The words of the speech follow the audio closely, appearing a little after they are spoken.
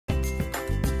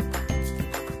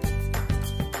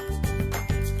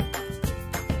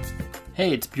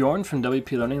Hey, it's Bjorn from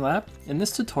WP Learning Lab. In this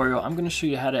tutorial, I'm going to show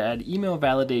you how to add email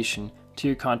validation to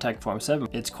your Contact Form 7.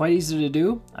 It's quite easy to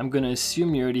do. I'm going to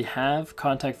assume you already have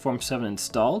Contact Form 7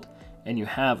 installed and you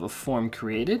have a form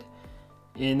created.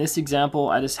 In this example,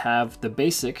 I just have the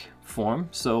basic form.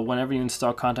 So whenever you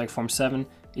install Contact Form 7,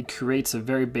 it creates a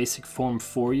very basic form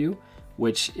for you,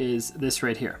 which is this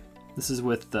right here. This is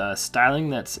with the styling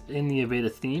that's in the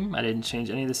Aveda theme. I didn't change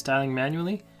any of the styling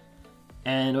manually.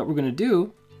 And what we're going to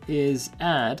do is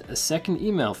add a second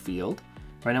email field.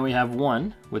 Right now we have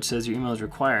one, which says your email is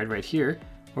required right here.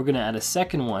 We're going to add a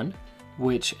second one,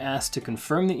 which asks to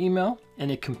confirm the email, and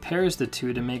it compares the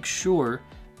two to make sure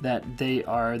that they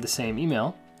are the same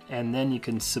email, and then you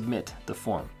can submit the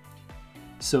form.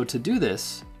 So to do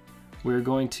this, we're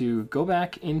going to go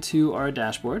back into our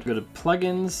dashboard, go to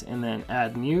plugins, and then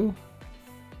add new,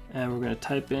 and we're going to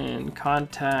type in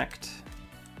Contact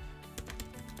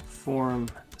Form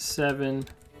 7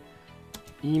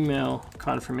 email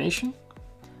confirmation.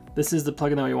 This is the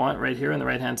plugin that we want right here on the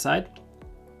right hand side.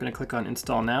 I'm going to click on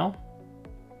install now.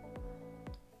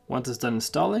 Once it's done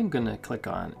installing, I'm going to click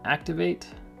on activate.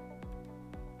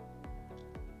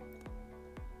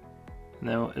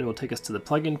 Now it will take us to the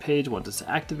plugin page once it's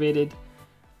activated.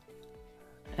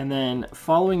 And then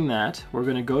following that, we're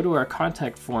going to go to our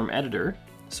contact form editor.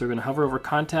 So we're going to hover over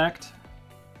contact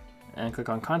and click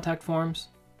on contact forms.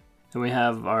 And we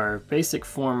have our basic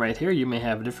form right here. You may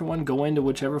have a different one. Go into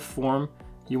whichever form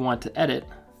you want to edit.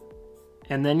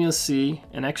 And then you'll see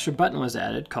an extra button was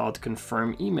added called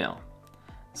confirm email.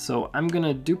 So I'm going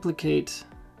to duplicate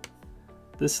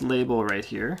this label right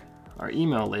here, our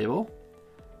email label.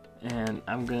 And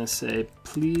I'm going to say,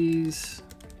 please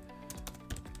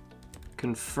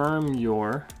confirm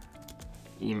your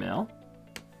email.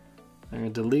 I'm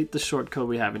going to delete the shortcode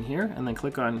we have in here and then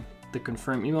click on the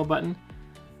confirm email button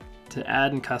to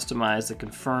add and customize the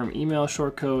confirm email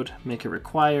shortcode, make it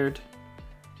required.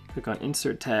 Click on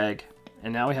insert tag,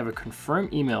 and now we have a confirm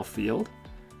email field.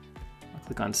 I'll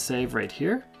click on save right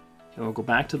here, and we'll go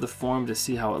back to the form to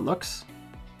see how it looks.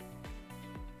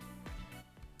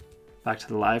 Back to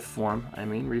the live form,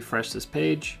 refresh this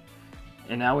page,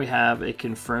 and now we have a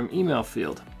confirm email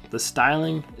field. The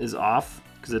styling is off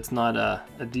because it's not a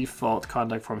default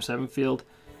Contact Form 7 field,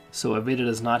 so Aveda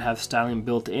does not have styling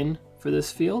built in for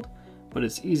this field, but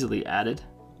it's easily added.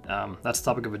 That's the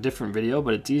topic of a different video,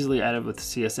 but it's easily added with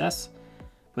CSS.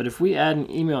 But if we add an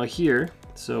email here,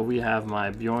 so we have my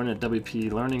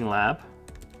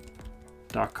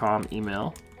bjorn@wplearninglab.com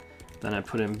email, then I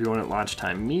put in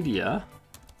bjorn@launchtimemedia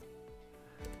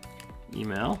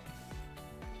email,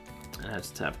 and I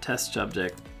just have test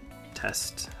subject,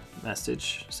 test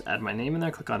message, just add my name in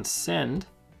there, click on send.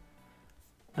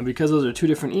 And because those are two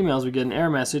different emails, we get an error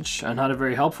message, not a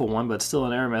very helpful one, but still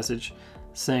an error message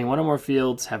saying one or more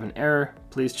fields have an error,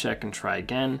 please check and try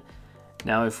again.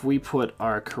 Now if we put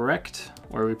our correct,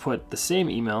 or we put the same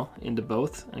email into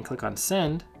both and click on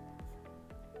send,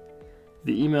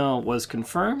 the email was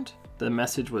confirmed, the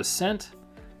message was sent,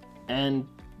 and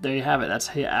there you have it. That's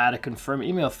how you add a confirm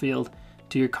email field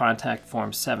to your Contact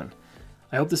Form 7.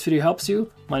 I hope this video helps you.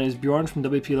 My name is Bjorn from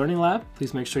WP Learning Lab.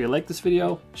 Please make sure you like this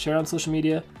video, share it on social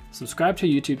media, subscribe to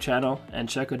our YouTube channel, and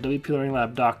check out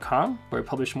wplearninglab.com where we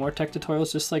publish more tech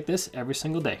tutorials just like this every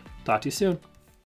single day. Talk to you soon.